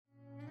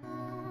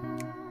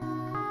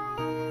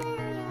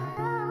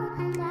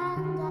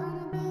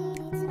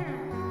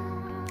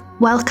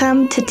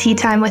Welcome to Tea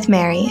Time with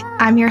Mary.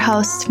 I'm your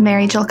host,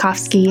 Mary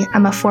Jolkowski.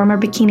 I'm a former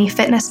bikini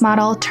fitness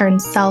model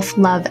turned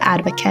self-love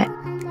advocate.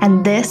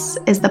 And this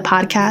is the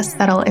podcast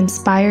that'll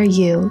inspire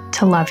you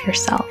to love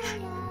yourself.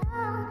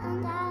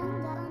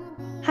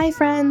 Hi,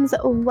 friends.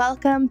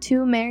 Welcome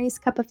to Mary's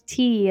Cup of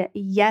Tea.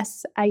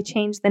 Yes, I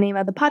changed the name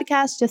of the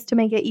podcast just to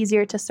make it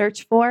easier to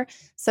search for.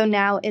 So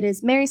now it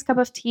is Mary's Cup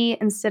of Tea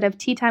instead of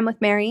Tea Time with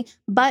Mary.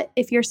 But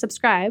if you're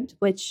subscribed,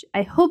 which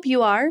I hope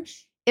you are,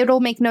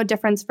 it'll make no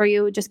difference for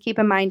you. Just keep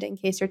in mind in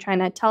case you're trying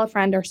to tell a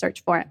friend or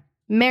search for it.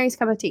 Mary's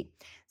Cup of Tea.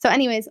 So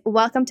anyways,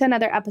 welcome to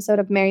another episode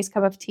of Mary's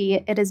Cup of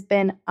Tea. It has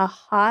been a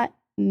hot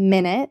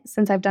minute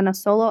since I've done a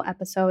solo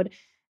episode.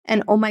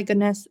 And oh my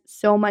goodness,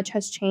 so much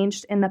has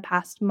changed in the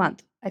past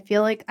month. I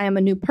feel like I am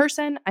a new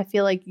person. I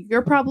feel like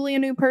you're probably a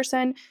new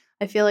person.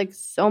 I feel like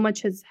so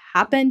much has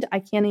happened. I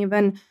can't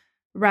even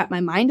wrap my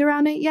mind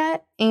around it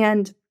yet.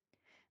 And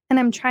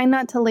I'm trying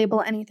not to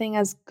label anything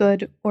as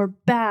good or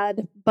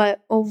bad,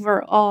 but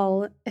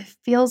overall, it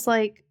feels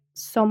like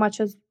so much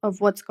of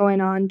what's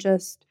going on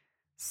just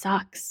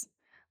sucks.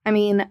 I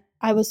mean,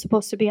 I was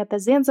supposed to be at the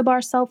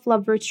Zanzibar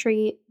self-love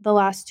retreat the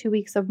last 2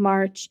 weeks of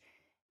March,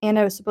 and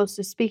I was supposed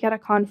to speak at a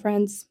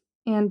conference,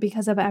 and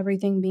because of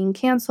everything being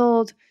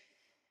canceled,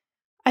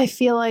 I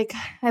feel like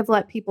I've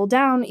let people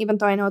down, even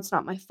though I know it's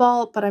not my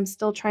fault, but I'm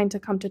still trying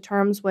to come to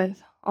terms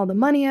with all the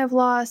money I've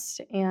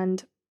lost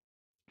and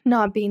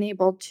not being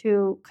able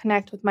to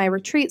connect with my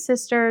retreat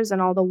sisters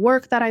and all the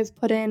work that I've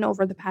put in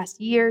over the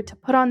past year to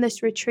put on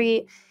this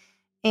retreat.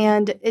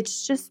 And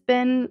it's just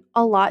been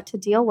a lot to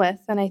deal with.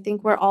 And I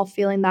think we're all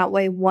feeling that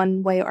way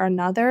one way or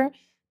another,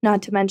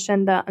 not to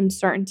mention the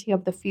uncertainty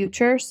of the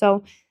future.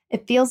 So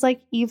it feels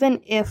like even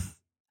if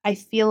I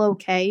feel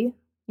okay,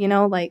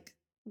 like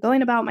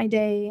going about my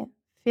day,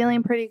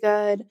 feeling pretty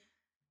good,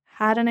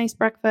 had a nice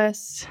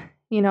breakfast,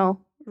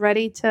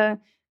 ready to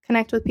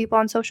connect with people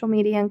on social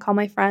media and call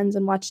my friends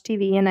and watch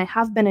TV. And I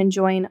have been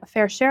enjoying a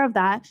fair share of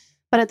that.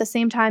 But at the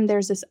same time,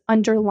 there's this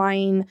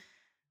underlying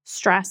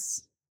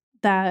stress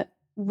that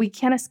we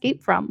can't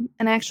escape from.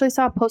 And I actually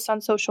saw a post on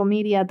social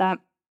media that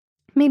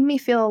made me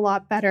feel a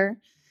lot better,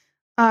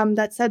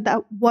 that said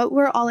that what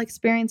we're all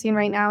experiencing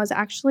right now is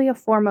actually a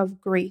form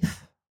of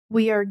grief.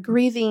 We are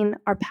grieving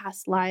our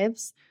past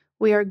lives.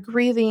 We are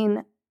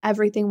grieving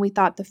everything we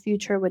thought the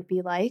future would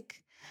be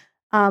like.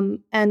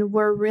 And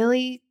we're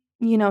really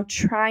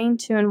trying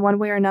to, in one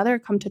way or another,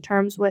 come to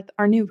terms with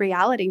our new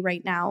reality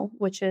right now,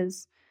 which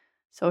is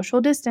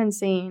social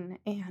distancing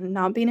and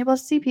not being able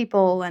to see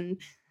people and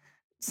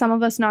some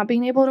of us not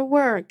being able to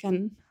work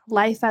and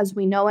life as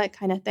we know it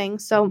kind of thing.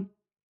 So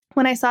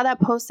when I saw that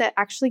post, it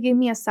actually gave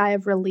me a sigh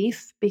of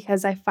relief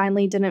because I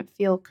finally didn't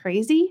feel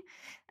crazy.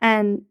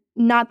 And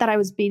not that I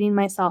was beating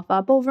myself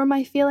up over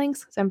my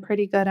feelings, because I'm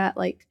pretty good at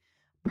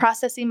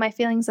processing my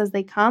feelings as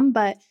they come,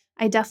 but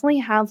I definitely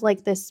have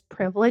this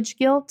privilege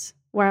guilt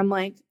where I'm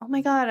like, oh my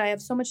God, I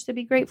have so much to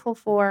be grateful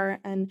for.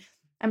 And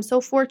I'm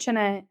so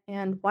fortunate.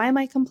 And why am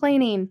I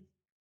complaining?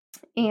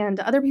 And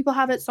other people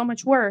have it so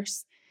much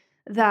worse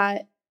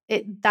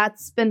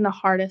that's been the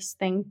hardest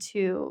thing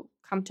to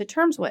come to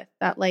terms with.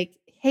 That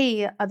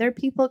hey, other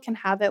people can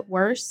have it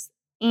worse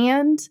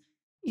and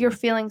your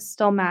feelings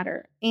still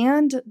matter.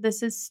 And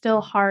this is still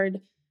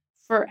hard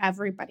for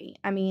everybody.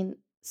 I mean,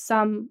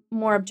 some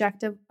more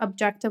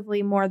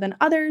objectively more than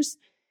others.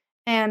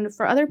 And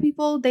for other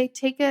people, they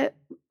take it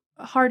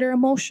harder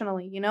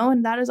emotionally,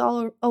 and that is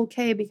all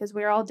okay because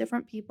we're all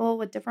different people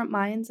with different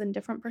minds and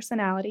different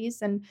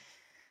personalities, and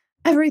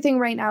everything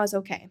right now is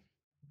okay.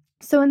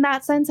 So in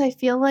that sense, I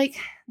feel like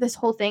this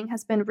whole thing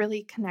has been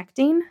really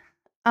connecting,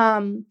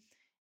 and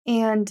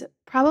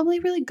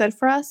probably really good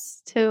for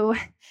us to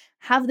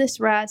have this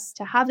rest,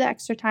 to have the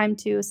extra time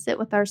to sit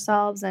with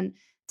ourselves and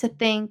to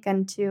think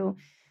and to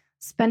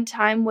spend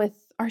time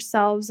with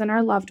ourselves and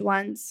our loved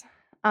ones.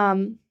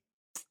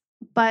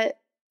 But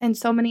in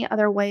so many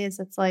other ways,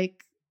 it's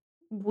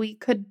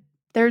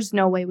there's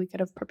no way we could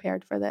have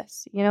prepared for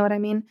this. You know what I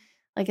mean?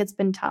 It's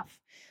been tough.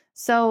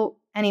 So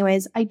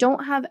anyways, I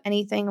don't have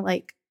anything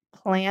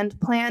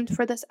planned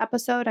for this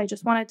episode. I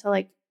just wanted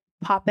to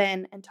pop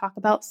in and talk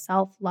about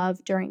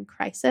self-love during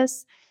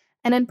crisis.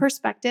 And in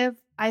perspective,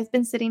 I've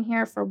been sitting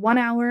here for 1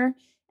 hour,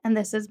 and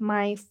this is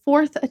my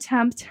 4th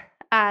attempt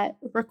at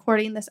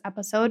recording this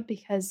episode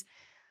because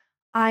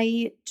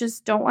I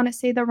just don't want to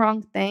say the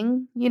wrong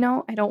thing.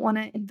 I don't want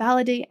to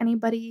invalidate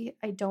anybody.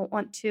 I don't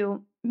want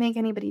to make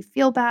anybody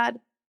feel bad.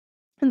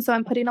 And so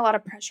I'm putting a lot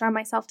of pressure on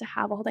myself to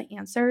have all the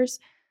answers.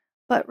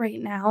 But right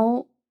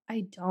now,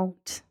 I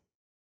don't.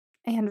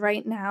 And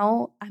right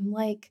now, I'm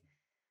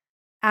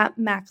at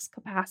max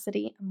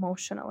capacity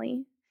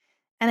emotionally.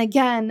 And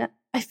again,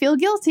 I feel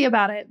guilty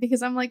about it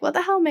because I'm like, what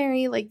the hell,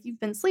 Mary?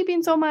 You've been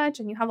sleeping so much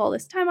and you have all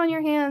this time on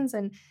your hands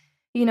and,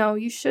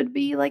 you should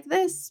be like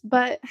this.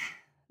 But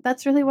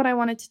that's really what I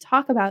wanted to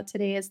talk about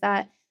today is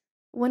that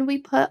when we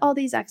put all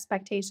these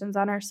expectations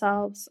on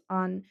ourselves,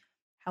 on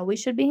how we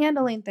should be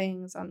handling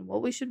things, on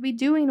what we should be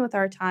doing with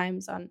our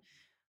times, on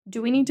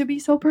do we need to be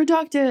so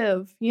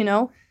productive,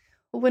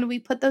 when we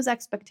put those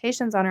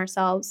expectations on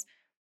ourselves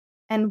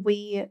and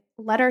we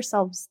let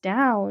ourselves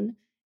down,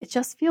 it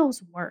just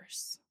feels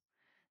worse.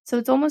 So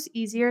it's almost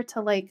easier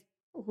to like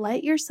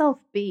let yourself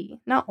be.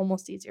 Not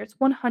almost easier, it's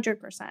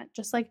 100%.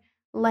 Just like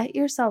let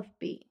yourself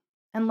be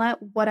and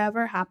let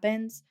whatever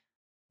happens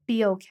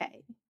be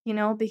okay,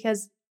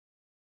 because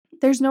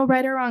there's no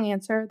right or wrong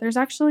answer. There's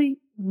actually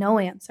no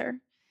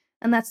answer.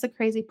 And that's the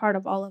crazy part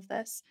of all of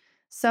this.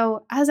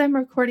 So, as I'm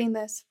recording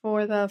this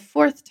for the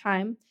fourth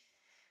time,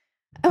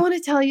 I want to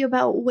tell you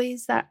about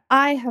ways that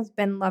I have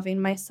been loving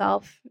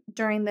myself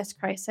during this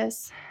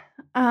crisis.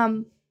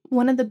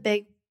 One of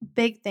the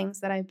big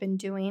things that I've been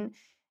doing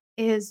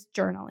is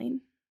journaling.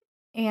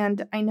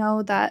 And I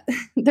know that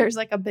there's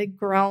like a big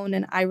groan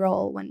and eye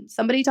roll when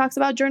somebody talks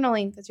about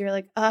journaling because you're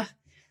like, ugh,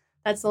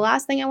 that's the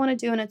last thing I want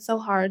to do. And it's so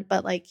hard,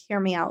 but like, hear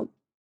me out.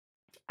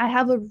 I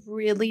have a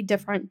really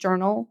different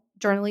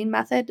journaling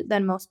method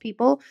than most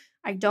people.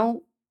 I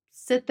don't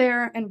sit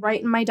there and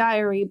write in my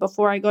diary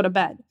before I go to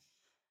bed.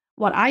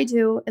 What I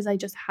do is I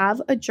just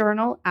have a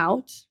journal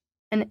out,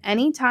 and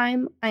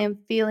anytime I am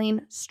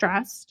feeling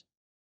stressed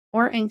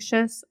or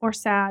anxious or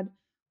sad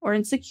or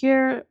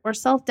insecure or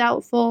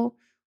self-doubtful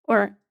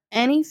or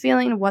any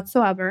feeling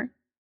whatsoever,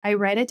 I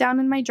write it down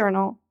in my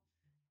journal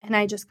and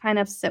I just kind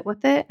of sit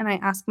with it and I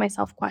ask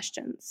myself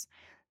questions.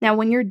 Now,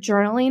 when you're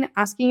journaling,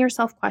 asking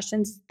yourself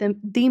questions is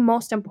the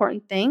most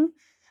important thing,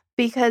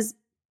 because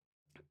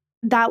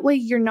that way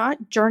you're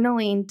not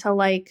journaling to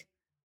like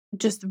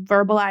just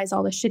verbalize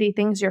all the shitty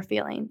things you're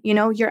feeling.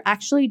 You're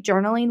actually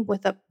journaling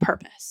with a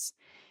purpose.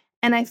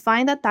 And I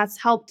find that that's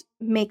helped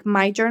make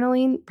my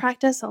journaling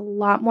practice a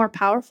lot more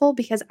powerful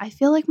because I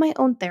feel like my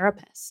own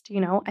therapist.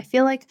 I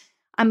feel like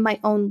I'm my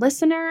own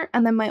listener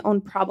and then my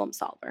own problem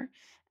solver.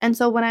 And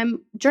so when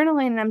I'm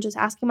journaling and I'm just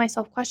asking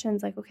myself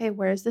questions like, okay,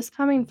 where is this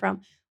coming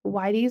from?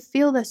 Why do you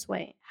feel this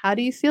way? How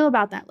do you feel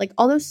about that? Like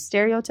all those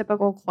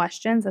stereotypical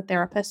questions a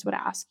therapist would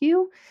ask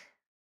you,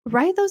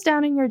 write those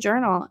down in your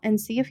journal and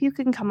see if you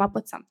can come up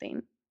with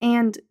something.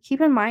 And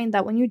keep in mind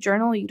that when you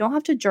journal, you don't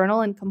have to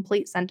journal in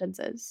complete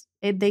sentences.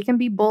 They can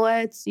be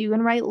bullets, you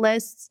can write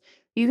lists,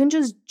 you can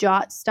just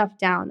jot stuff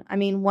down. I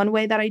mean, one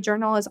way that I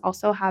journal is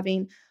also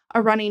having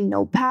a running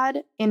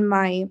notepad in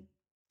my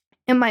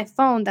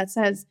phone that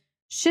says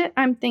shit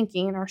I'm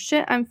thinking or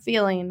shit I'm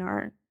feeling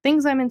or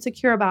things I'm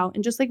insecure about,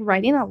 and just like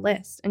writing a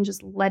list and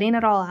just letting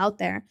it all out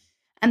there.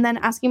 And then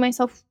asking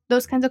myself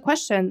those kinds of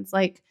questions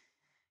like,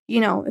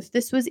 if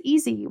this was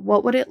easy,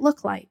 what would it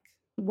look like?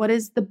 What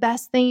is the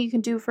best thing you can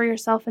do for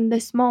yourself in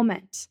this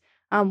moment?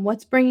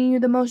 What's bringing you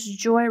the most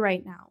joy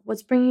right now?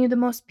 What's bringing you the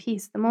most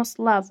peace, the most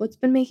love? What's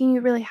been making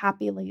you really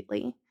happy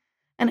lately?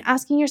 And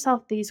asking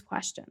yourself these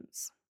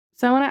questions.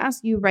 So I want to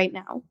ask you right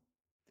now,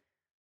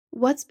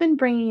 what's been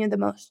bringing you the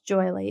most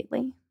joy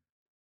lately?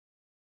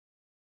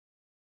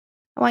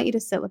 I want you to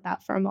sit with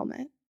that for a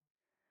moment.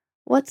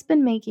 What's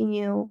been making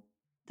you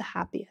the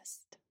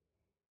happiest?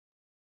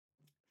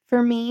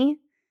 For me,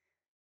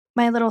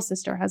 my little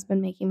sister has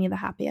been making me the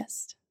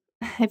happiest.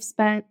 I've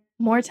spent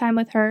more time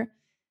with her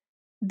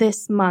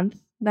this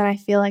month than I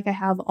feel like I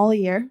have all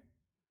year.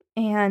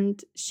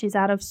 And she's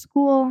out of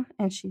school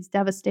and she's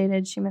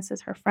devastated. She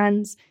misses her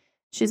friends.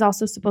 She's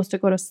also supposed to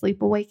go to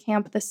sleepaway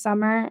camp this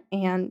summer,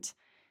 and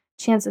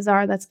chances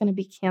are that's going to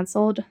be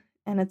canceled.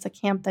 And it's a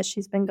camp that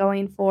she's been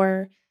going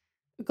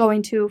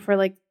to for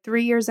like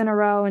 3 years in a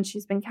row, and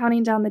she's been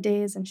counting down the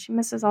days and she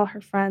misses all her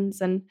friends.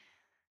 And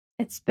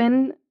it's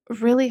been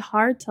really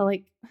hard to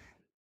like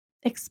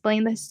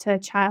explain this to a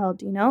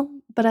child,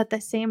 but at the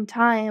same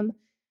time,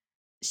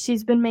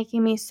 she's been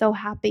making me so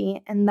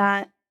happy, and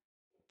that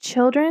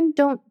children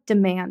don't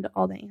demand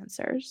all the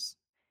answers.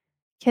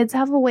 Kids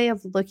have a way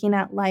of looking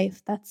at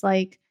life that's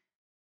like,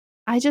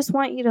 I just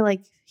want you to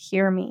like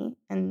hear me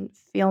and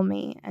feel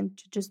me and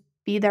to just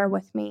be there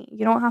with me.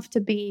 You don't have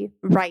to be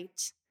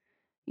right.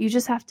 You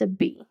just have to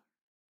be.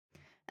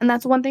 And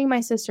that's one thing my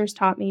sister's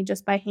taught me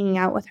just by hanging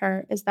out with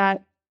her, is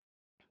that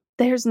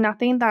there's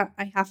nothing that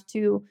I have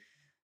to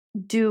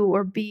do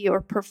or be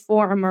or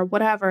perform or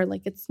whatever.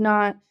 Like it's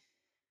not,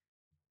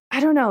 I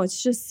don't know.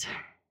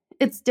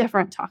 It's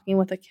different talking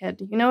with a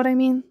kid. You know what I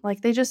mean?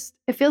 Like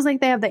it feels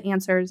like they have the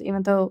answers,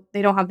 even though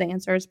they don't have the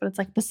answers, but it's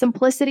like the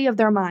simplicity of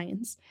their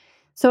minds.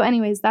 So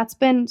anyways, that's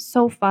been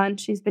so fun.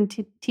 She's been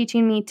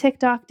teaching me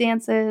TikTok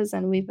dances,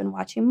 and we've been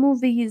watching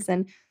movies,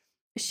 and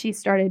she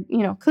started,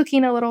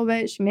 cooking a little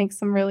bit. She makes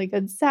some really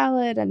good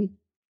salad, and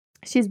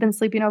she's been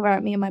sleeping over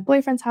at me and my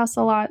boyfriend's house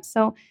a lot.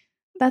 So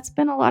that's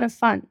been a lot of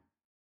fun.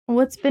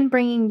 What's been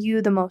bringing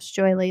you the most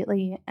joy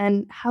lately,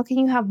 and how can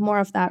you have more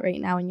of that right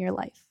now in your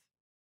life?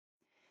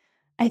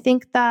 I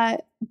think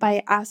that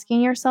by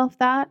asking yourself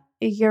that,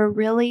 you're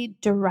really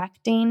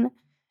directing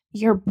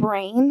your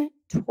brain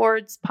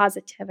towards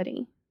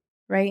positivity,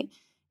 right?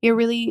 You're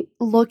really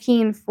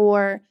looking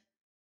for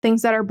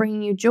things that are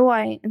bringing you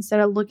joy instead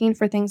of looking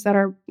for things that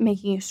are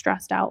making you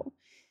stressed out.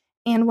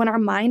 And when our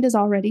mind is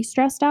already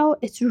stressed out,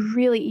 it's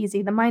really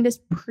easy. The mind is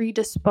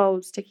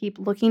predisposed to keep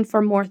looking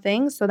for more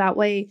things. So that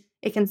way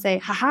it can say,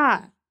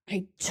 haha,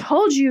 I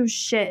told you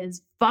shit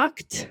is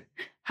fucked.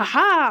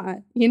 Haha,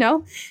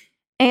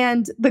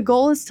 And the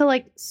goal is to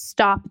like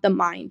stop the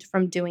mind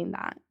from doing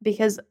that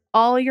because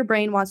all your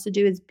brain wants to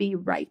do is be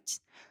right.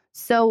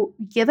 So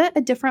give it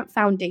a different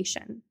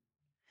foundation.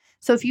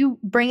 So if you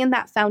bring in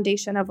that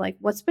foundation of like,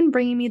 what's been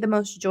bringing me the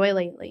most joy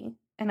lately?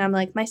 And I'm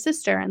like, my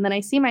sister. And then I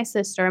see my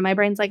sister and my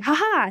brain's like,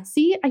 haha,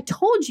 see, I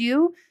told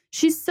you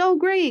she's so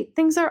great.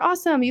 Things are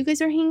awesome. You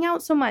guys are hanging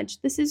out so much.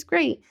 This is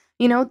great.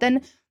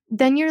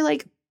 Then you're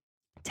like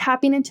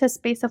tapping into a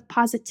space of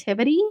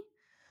positivity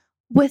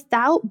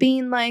without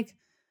being like,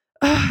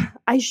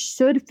 I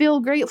should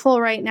feel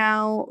grateful right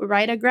now.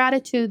 Write a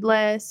gratitude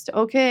list.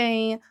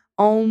 Okay.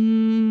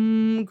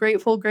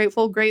 Grateful,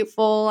 grateful,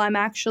 grateful. I'm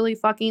actually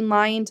fucking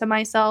lying to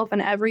myself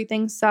and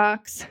everything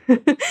sucks.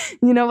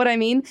 You know what I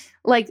mean?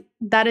 Like,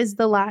 that is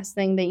the last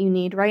thing that you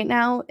need right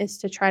now is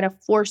to try to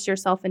force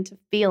yourself into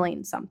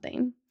feeling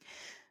something.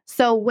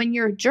 So when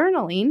you're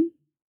journaling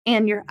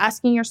and you're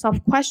asking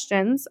yourself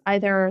questions,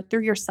 either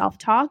through your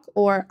self-talk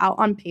or out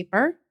on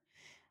paper,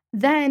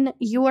 then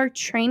you are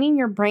training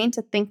your brain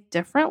to think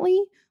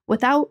differently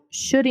without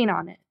shoulding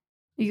on it.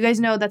 You guys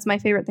know that's my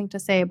favorite thing to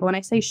say, but when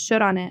I say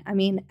should on it, I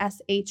mean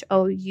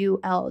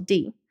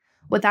SHOULD,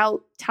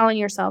 without telling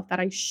yourself that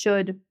I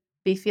should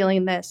be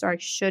feeling this or I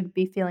should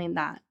be feeling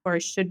that or I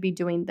should be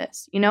doing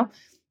this,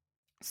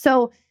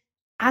 So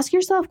ask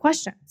yourself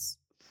questions.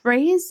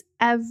 Phrase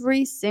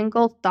every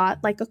single thought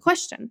like a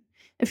question.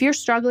 If you're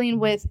struggling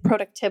with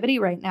productivity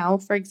right now,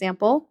 for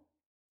example,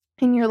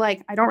 and you're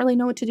like, I don't really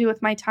know what to do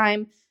with my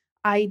time.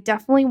 I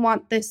definitely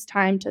want this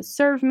time to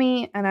serve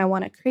me and I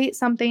want to create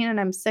something and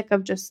I'm sick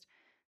of just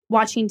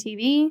watching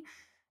TV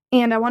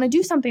and I want to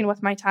do something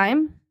with my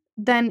time.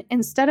 Then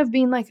instead of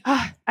being like,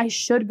 I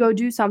should go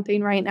do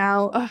something right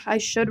now. I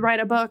should write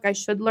a book. I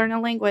should learn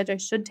a language. I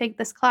should take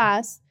this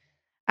class.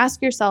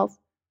 Ask yourself,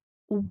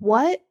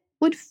 what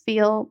would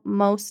feel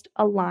most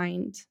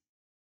aligned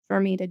for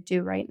me to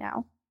do right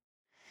now?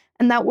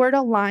 And that word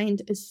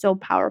aligned is so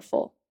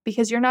powerful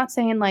because you're not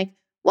saying like,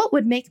 what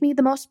would make me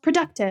the most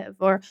productive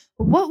or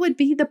what would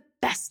be the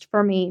best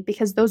for me?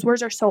 Because those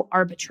words are so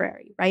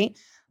arbitrary, right?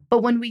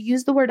 But when we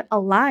use the word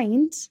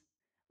aligned,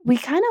 we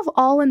kind of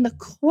all in the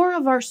core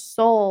of our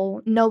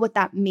soul know what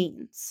that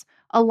means.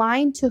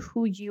 Aligned to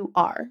who you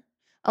are,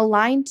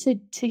 aligned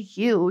to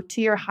you, to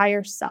your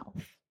higher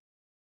self.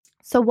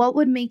 So what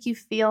would make you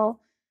feel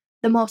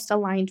the most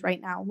aligned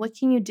right now? What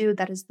can you do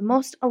that is the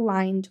most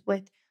aligned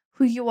with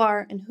who you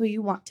are and who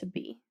you want to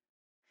be?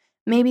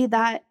 Maybe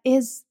that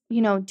is,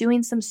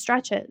 doing some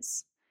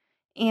stretches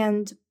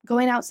and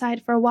going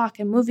outside for a walk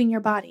and moving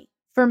your body.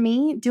 For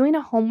me, doing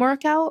a home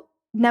workout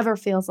never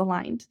feels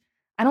aligned.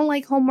 I don't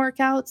like home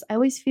workouts. I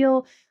always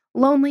feel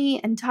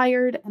lonely and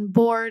tired and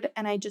bored,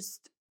 and I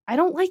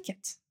don't like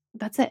it.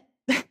 That's it.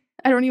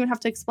 I don't even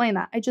have to explain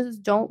that. I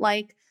just don't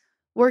like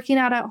working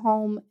out at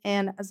home.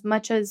 And as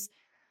much as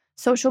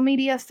social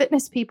media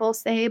fitness people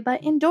say,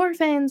 but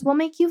endorphins will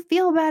make you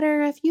feel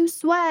better if you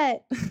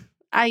sweat.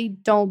 I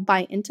don't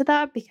buy into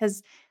that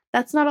because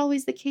that's not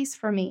always the case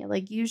for me.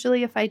 Like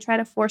usually if I try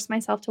to force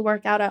myself to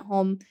work out at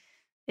home,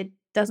 it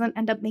doesn't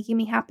end up making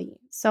me happy.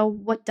 So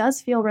what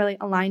does feel really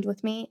aligned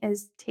with me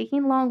is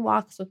taking long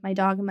walks with my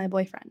dog and my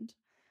boyfriend.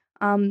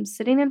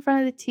 Sitting in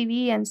front of the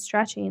TV and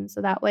stretching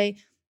so that way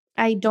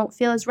I don't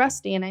feel as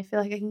rusty and I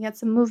feel like I can get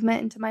some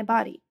movement into my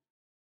body.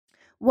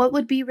 What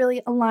would be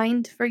really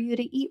aligned for you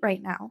to eat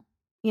right now?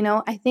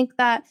 I think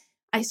that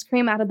ice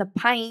cream out of the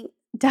pint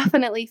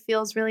definitely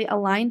feels really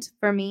aligned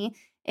for me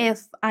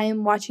if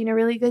I'm watching a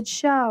really good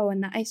show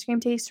and the ice cream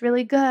tastes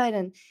really good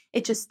and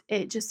it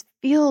just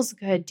feels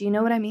good. Do you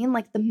know what I mean?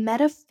 Like the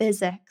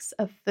metaphysics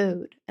of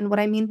food. And what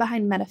I mean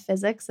behind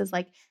metaphysics is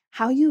like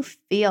how you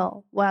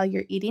feel while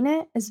you're eating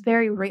it is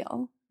very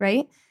real,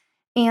 right?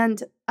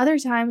 And other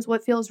times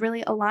what feels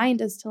really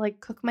aligned is to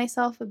like cook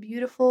myself a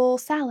beautiful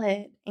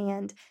salad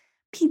and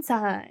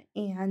pizza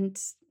and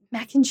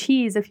mac and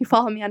cheese. If you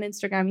follow me on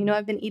Instagram,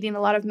 I've been eating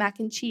a lot of mac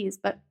and cheese,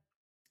 but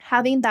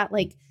having that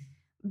like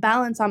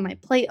balance on my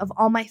plate of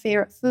all my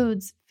favorite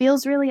foods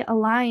feels really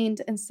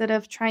aligned instead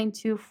of trying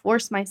to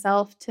force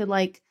myself to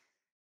like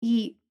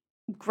eat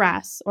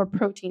grass or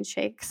protein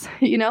shakes,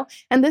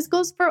 And this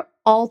goes for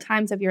all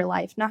times of your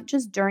life, not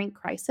just during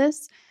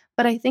crisis.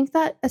 But I think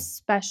that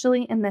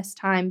especially in this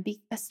time,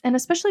 and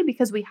especially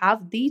because we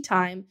have the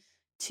time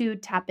to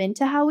tap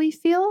into how we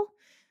feel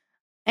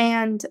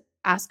and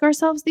ask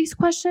ourselves these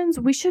questions,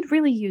 we should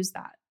really use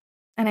that.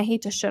 And I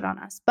hate to shit on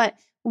us, but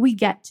we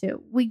get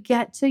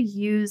to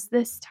use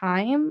this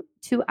time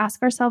to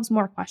ask ourselves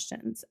more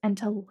questions and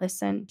to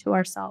listen to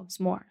ourselves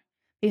more.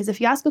 Because if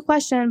you ask a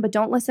question but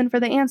don't listen for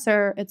the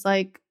answer, it's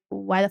like,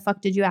 why the fuck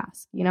did you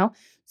ask?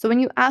 So when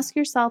you ask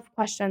yourself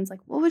questions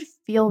like, what would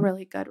feel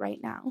really good right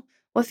now?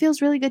 What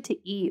feels really good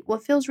to eat?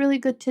 What feels really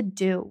good to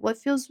do? What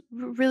feels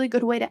really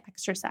good way to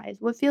exercise?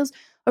 What feels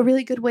a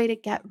really good way to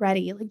get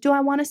ready? Like, do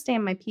I want to stay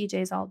in my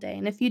PJs all day?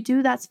 And if you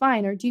do, that's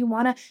fine. Or do you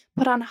want to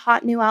put on a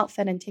hot new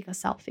outfit and take a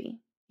selfie?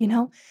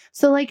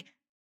 So like,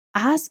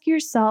 ask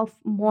yourself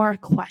more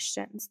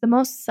questions. The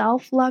most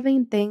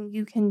self-loving thing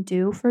you can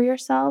do for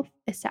yourself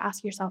is to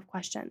ask yourself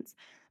questions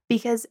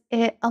because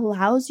it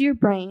allows your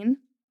brain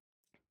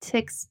to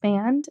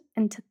expand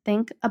and to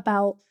think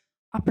about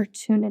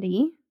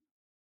opportunity,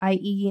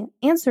 i.e.,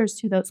 answers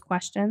to those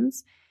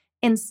questions,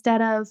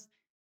 instead of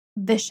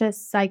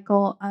vicious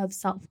cycle of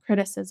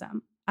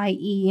self-criticism,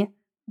 i.e.,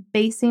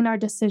 basing our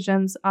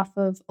decisions off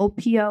of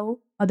OPO,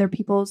 other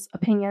people's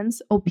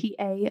opinions,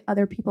 OPA,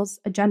 other people's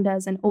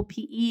agendas, and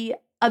OPE,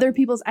 other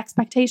people's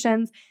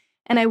expectations.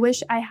 And I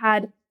wish I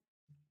had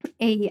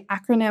a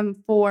acronym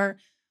for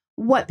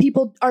what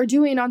people are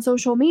doing on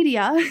social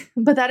media,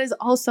 but that is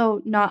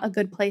also not a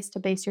good place to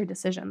base your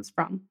decisions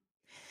from.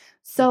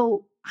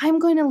 So I'm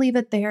going to leave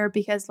it there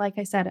because, like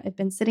I said, I've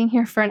been sitting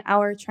here for an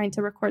hour trying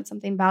to record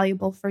something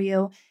valuable for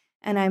you.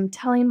 And I'm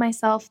telling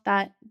myself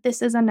that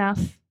this is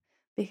enough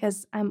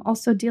because I'm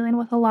also dealing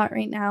with a lot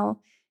right now.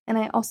 And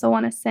I also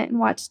want to sit and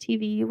watch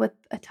TV with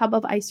a tub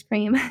of ice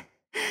cream.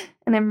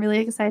 And I'm really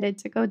excited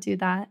to go do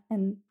that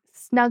and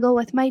snuggle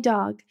with my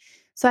dog.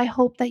 So I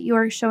hope that you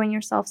are showing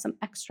yourself some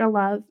extra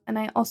love. And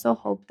I also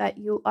hope that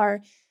you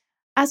are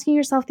asking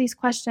yourself these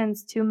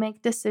questions to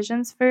make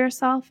decisions for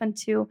yourself and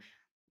to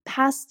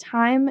pass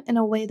time in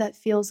a way that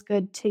feels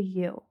good to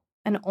you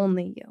and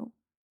only you.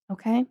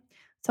 Okay?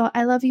 So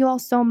I love you all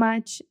so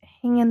much.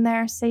 Hang in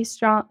there, stay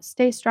strong,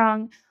 stay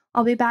strong.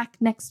 I'll be back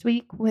next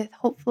week with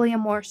hopefully a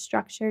more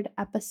structured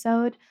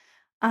episode.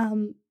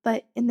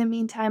 But in the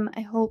meantime,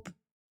 I hope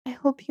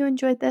you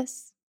enjoyed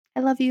this.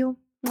 I love you.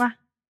 Mwah.